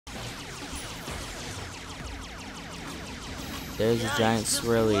There's a giant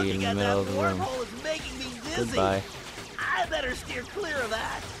swirly in the middle of the room. Goodbye. I better steer clear of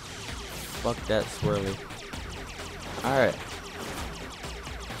that. Fuck that swirly. Alright.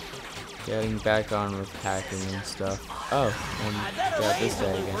 Getting back on with hacking and stuff. Oh, and got this guy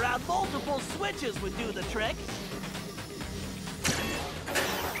again. Around multiple switches would do the trick.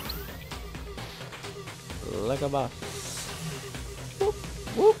 Like a boss. Whoop,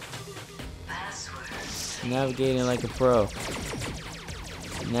 whoop. Navigating like a pro.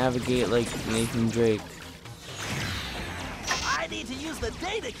 Navigate like Nathan Drake. I need to use the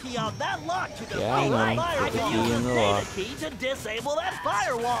data key on that lock to defeat Yeah, I know. Put the key in the lock. Key to disable that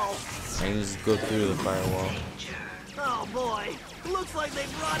firewall. I can just go through the firewall. Oh boy, looks like they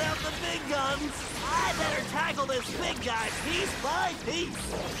brought out the big guns. I better tackle this big guy piece by piece.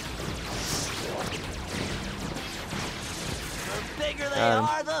 The bigger they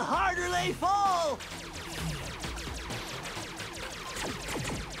are, the harder they fall.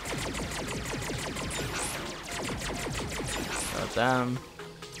 Got them.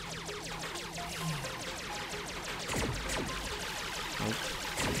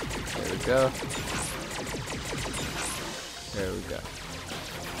 There we go. There we go.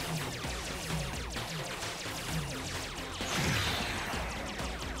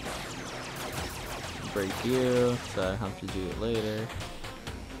 Break you, so I have to do it later.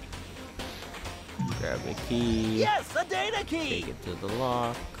 Grab the key. Yes, the data key. Take it to the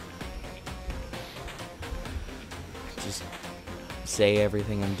lock. Just say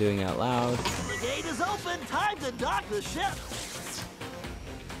everything I'm doing out loud. The gate is open. Time to dock the ship.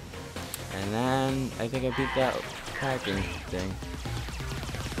 And then I think I beat that hacking thing.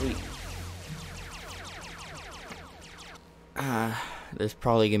 Sweet. There's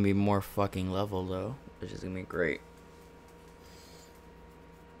probably gonna be more fucking level though, which is gonna be great.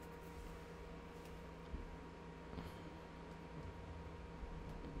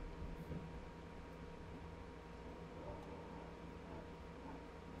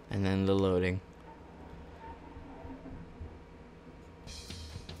 And then the loading.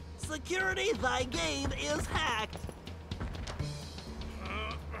 Security, thy game is hacked.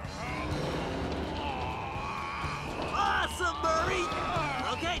 Awesome, Murray.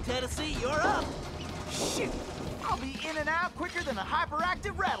 Okay, Tennessee, you're up. Shit, I'll be in and out quicker than a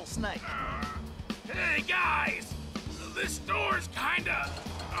hyperactive rattlesnake. Hey guys, this door's kinda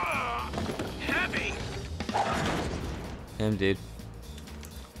heavy. Him, dude.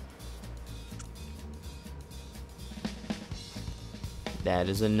 That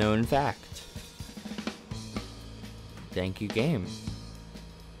is a known fact. Thank you, game.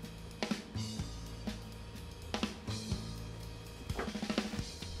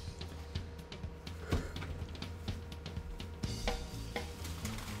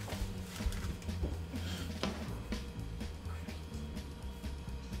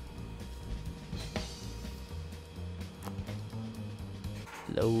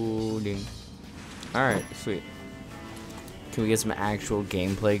 Loading. Alright, sweet. Can we get some actual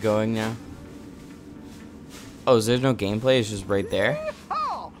gameplay going now? Oh, is there no gameplay? It's just right there?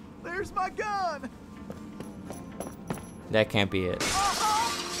 Oh, there's my gun. That can't be it.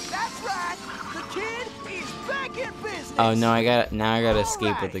 That's right. The kid is back in business. Oh no, now I gotta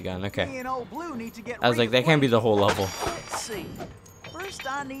escape with the gun. Me Okay. and old Blue need to get I was like, that can't be the whole level. Let's see. First,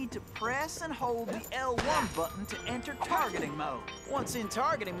 I need to press and hold the L1 button to enter targeting mode. Once in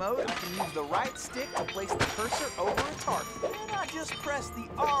targeting mode, I can use the right stick to place the cursor over a target. Then I just press the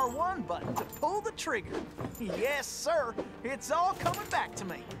R1 button to pull the trigger. Yes, sir. It's all coming back to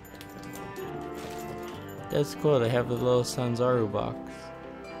me. That's cool. They have the little Sanzaru box.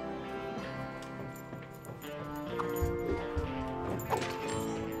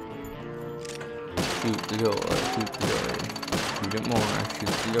 Shoot the door. Shoot the door. Shoot it more.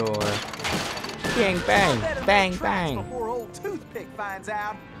 Shoot the door. Bang, bang, bang, bang. Before old Toothpick finds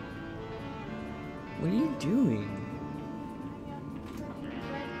out. What are you doing?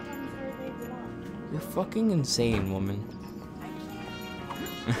 You're fucking insane, woman.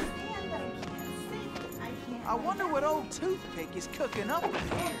 I wonder what old Toothpick is cooking up in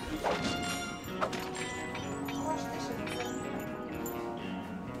here.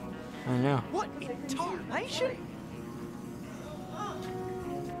 I know. What in tarnation?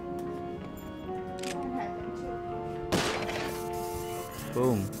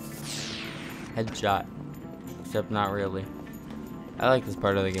 Boom. Headshot. Except not really. I like this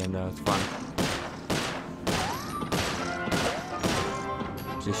part of the game though, it's fun.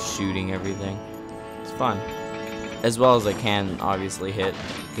 Just shooting everything. It's fun. As well as I can obviously hit,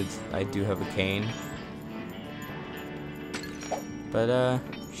 because I do have a cane. But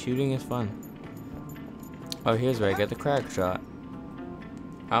shooting is fun. Oh, here's where I get the crack shot.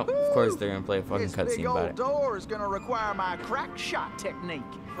 Oh, of course they're gonna play a fucking This big cutscene about old it. door is gonna require my crack shot technique.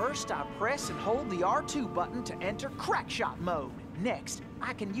 First, I press and hold the R2 button to enter crack shot mode. Next,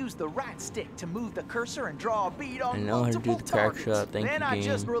 I can use the right stick to move the cursor and draw a bead on I know how to multiple do the crack targets. shot, thank then you, I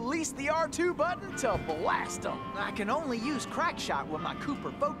just game. release the R2 button to blast them. I can only use crack shot when my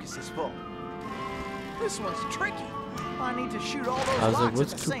Cooper focus is full. This one's tricky. I need to shoot all those I was like, lots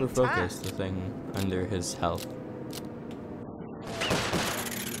what's at the Cooper same time. Focus? The thing under his health.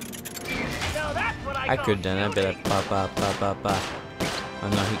 Now that's what I call could done it, but shooting. ba ba ba ba ba. Oh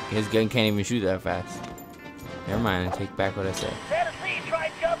no, his gun can't even shoot that fast. Never mind, I take back what I said. Tennessee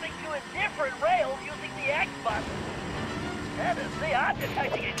tried jumping to a different rail using the X button. Tennessee, I'm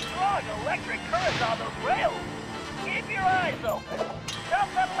detecting a strong electric current on those rails. Keep your eyes open. Stop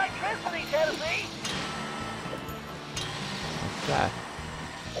that electricity, Tennessee. What's that?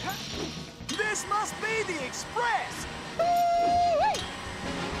 This must be the express.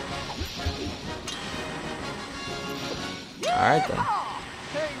 Alright then.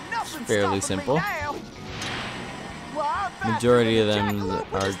 Ain't nothing Fairly stopping me simple. now. Well, I'm faster Majority of than a them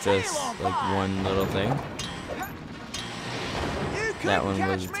jackalope with are his tail just on like fire. one little thing. You That couldn't one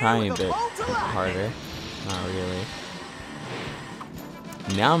was catch a me tiny with a bit bolt of lightning. harder. Not really.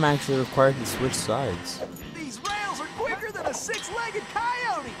 Now I'm actually required to switch sides. These rails are quicker than a six-legged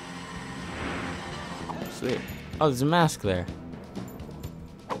coyote. Sweet. Oh, there's a mask there.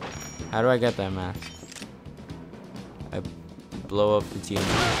 How do I get that mask? I blow up the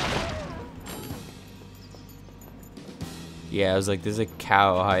TNT. Yeah, I was like, there's a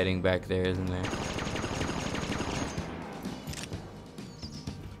cow hiding back there, isn't there?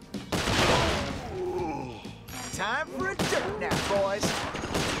 Time for a dirt nap, boys.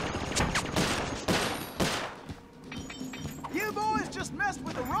 You boys just messed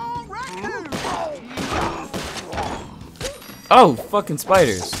with the wrong raccoon. Oh, fucking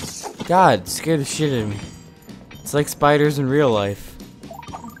spiders. God, scared the shit out of me. It's like spiders in real life.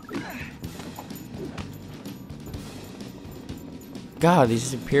 God, they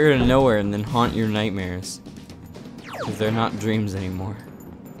just appear out of nowhere and then haunt your nightmares. Because they're not dreams anymore.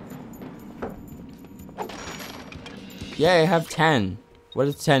 Yeah, I have 10. What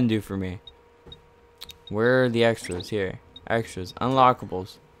does 10 do for me? Where are the extras? Here. Extras.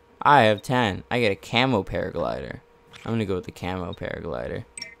 Unlockables. I have 10. I get a camo paraglider. I'm gonna go with the camo paraglider.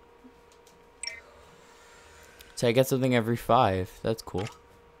 So I get something every 5. That's cool.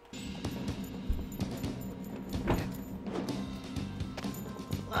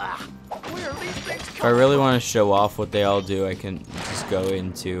 Where are these things If I really want to show off what they all do, I can just go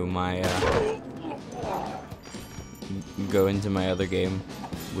into my other game,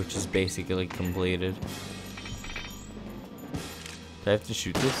 which is basically completed. Do I have to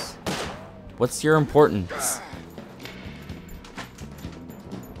shoot this? What's your importance?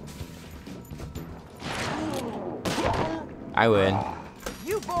 I win.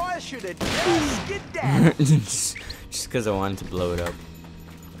 You boys should have just skedaddled. just because I wanted to blow it up.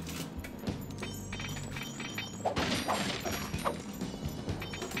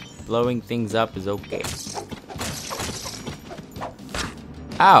 Blowing things up is okay.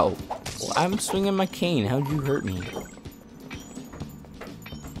 Ow! Well, I'm swinging my cane. How'd you hurt me?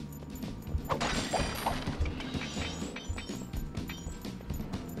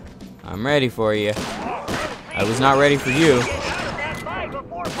 I'm ready for you. I was not ready for you.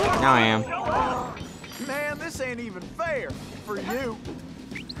 Now I am. Man, this ain't even fair for you.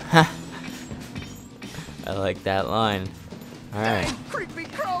 I like that line. Alright. Dang, creepy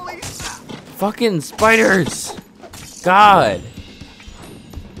crawlies. Fucking spiders! God!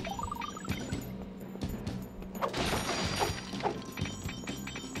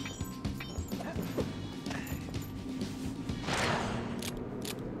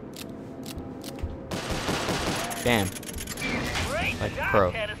 Damn. Like a pro.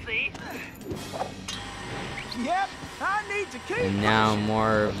 Yep, I need to keep. And now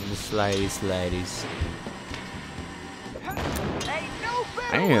more of the slidies. Ain't no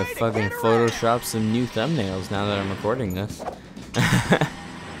better I need to way fucking get around. Photoshop some new thumbnails now that I'm recording this.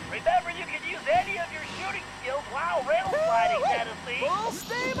 Remember, you can use any of your shooting skills while rail sliding, Tennessee. Full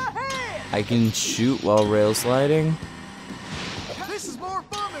steam ahead. I can shoot while rail sliding. This is more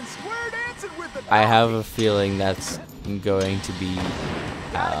fun than square dancing with the. I have a feeling that's going to be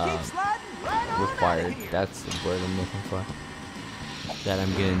Gotta keep sliding right on required. outta here. That's the word I'm looking for. That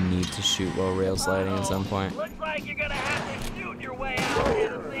I'm gonna need to shoot while rail sliding at some point. Looks like you're gonna have to shoot your way out,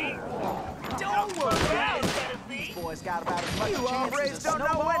 Tennessee. Don't worry, Out, guys. Tennessee. Boys got about as much chance as a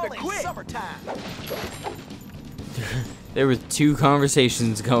snowball in summertime. There were two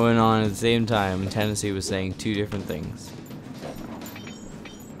conversations going on at the same time, and Tennessee was saying two different things.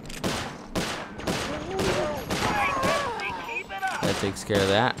 That takes care of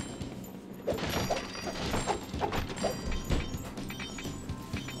that.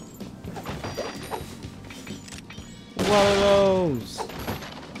 What are those?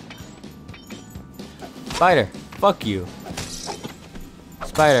 Spider, fuck you.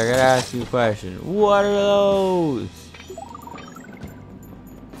 Spider, I gotta ask you a question. What are those?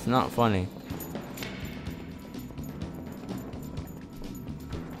 It's not funny.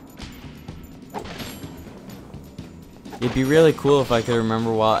 It'd be really cool if I could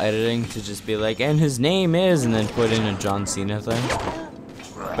remember while editing to just be like, and his name is, and then put in a John Cena thing.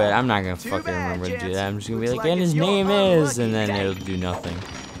 But I'm not gonna fucking remember to do that. I'm just gonna be like, and his name is, and then it'll do nothing.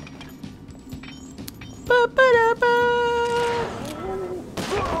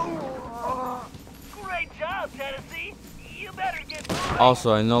 Great job, Tennessee. You better get moving.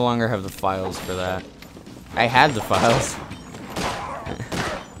 Also, I no longer have the files for that. I had the files.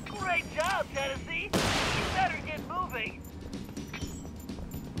 Great job, Tennessee. You better get moving.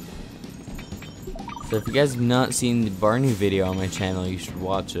 So if you guys have not seen the Barney video on my channel, you should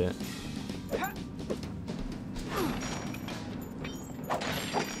watch it.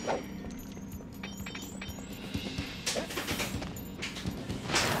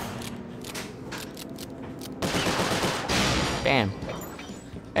 Bam.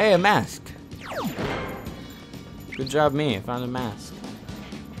 Hey, a mask. Good job me, I found a mask.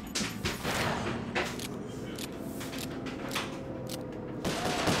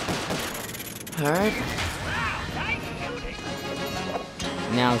 Alright.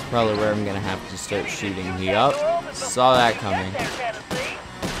 Now is probably where I'm gonna have to start shooting. Yup. Saw that coming.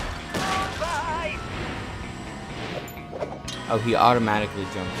 Oh, he automatically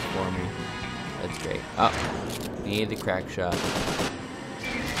jumps for me. That's great. Oh, need the crack shot.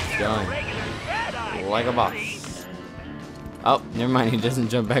 Done. Like a boss. Oh, never mind. He doesn't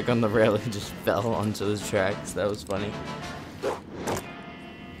jump back on the rail. He just fell onto the tracks. That was funny.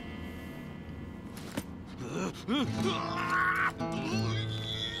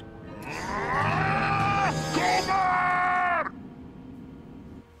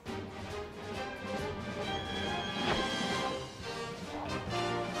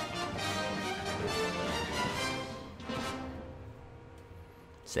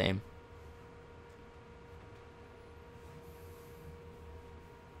 Same.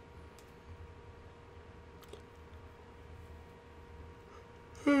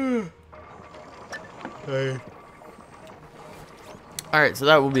 Alright, so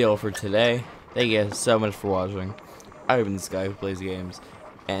that will be all for today. Thank you guys so much for watching. I've been this guy who plays games,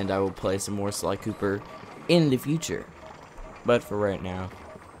 and I will play some more Sly Cooper in the future. But for right now,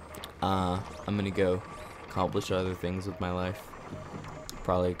 I'm gonna go accomplish other things with my life.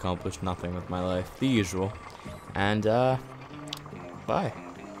 Probably accomplish nothing with my life, the usual. And bye.